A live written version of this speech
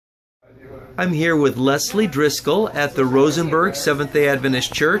I'm here with Leslie Driscoll at the Rosenberg Seventh-day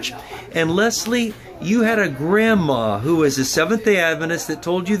Adventist Church. And Leslie, you had a grandma who was a Seventh-day Adventist that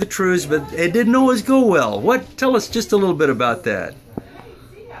told you the truths, but it didn't always go well. Tell us just a little bit about that.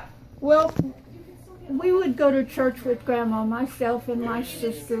 Well, we would go to church with Grandma, myself and my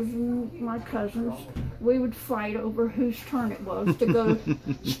sisters and my cousins. We would fight over whose turn it was to go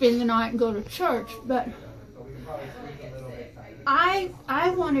spend the night and go to church. But I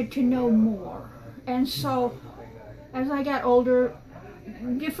wanted to know more. And so as I got older,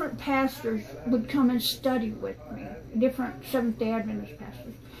 different pastors would come and study with me, different Seventh-day Adventist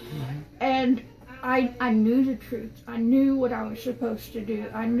pastors. And I knew the truth. I knew what I was supposed to do.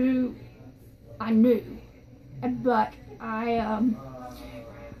 I knew. But I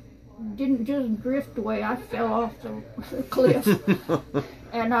didn't just drift away. I fell off the cliff.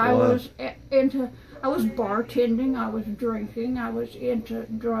 And I was bartending, I was drinking, I was into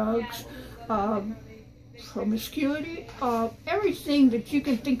drugs, promiscuity, everything that you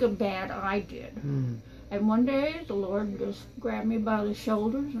can think of bad, I did. And one day the Lord just grabbed me by the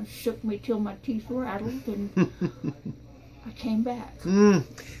shoulders and shook me till my teeth rattled, and I came back.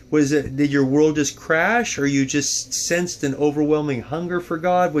 Did your world just crash, or you just sensed an overwhelming hunger for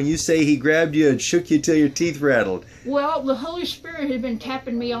God when you say He grabbed you and shook you till your teeth rattled? Well, the Holy Spirit had been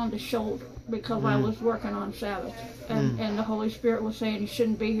tapping me on the shoulder because I was working on Sabbath. And the Holy Spirit was saying, you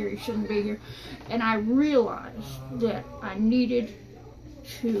shouldn't be here, you shouldn't be here. And I realized that I needed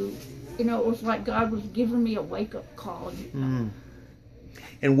to, it was like God was giving me a wake-up call.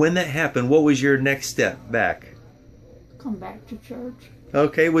 And when that happened, what was your next step back? Come back to church.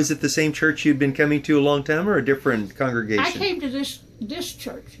 Okay, was it the same church you'd been coming to a long time, or a different congregation? I came to this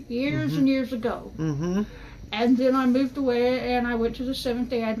church years and years ago. And then I moved away, and I went to the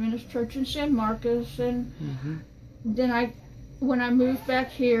Seventh-day Adventist Church in San Marcos. And then when I moved back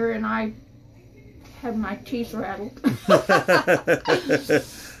here, and I had my teeth rattled,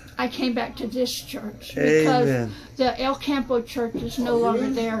 I came back to this church because the El Campo Church is no longer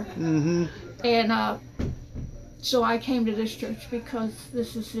there. And so I came to this church because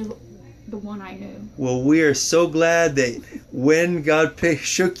this is the one I knew. Well, we are so glad that when God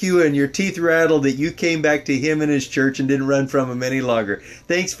shook you and your teeth rattled, that you came back to Him and His church and didn't run from Him any longer.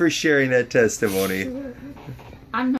 Thanks for sharing that testimony. Sure.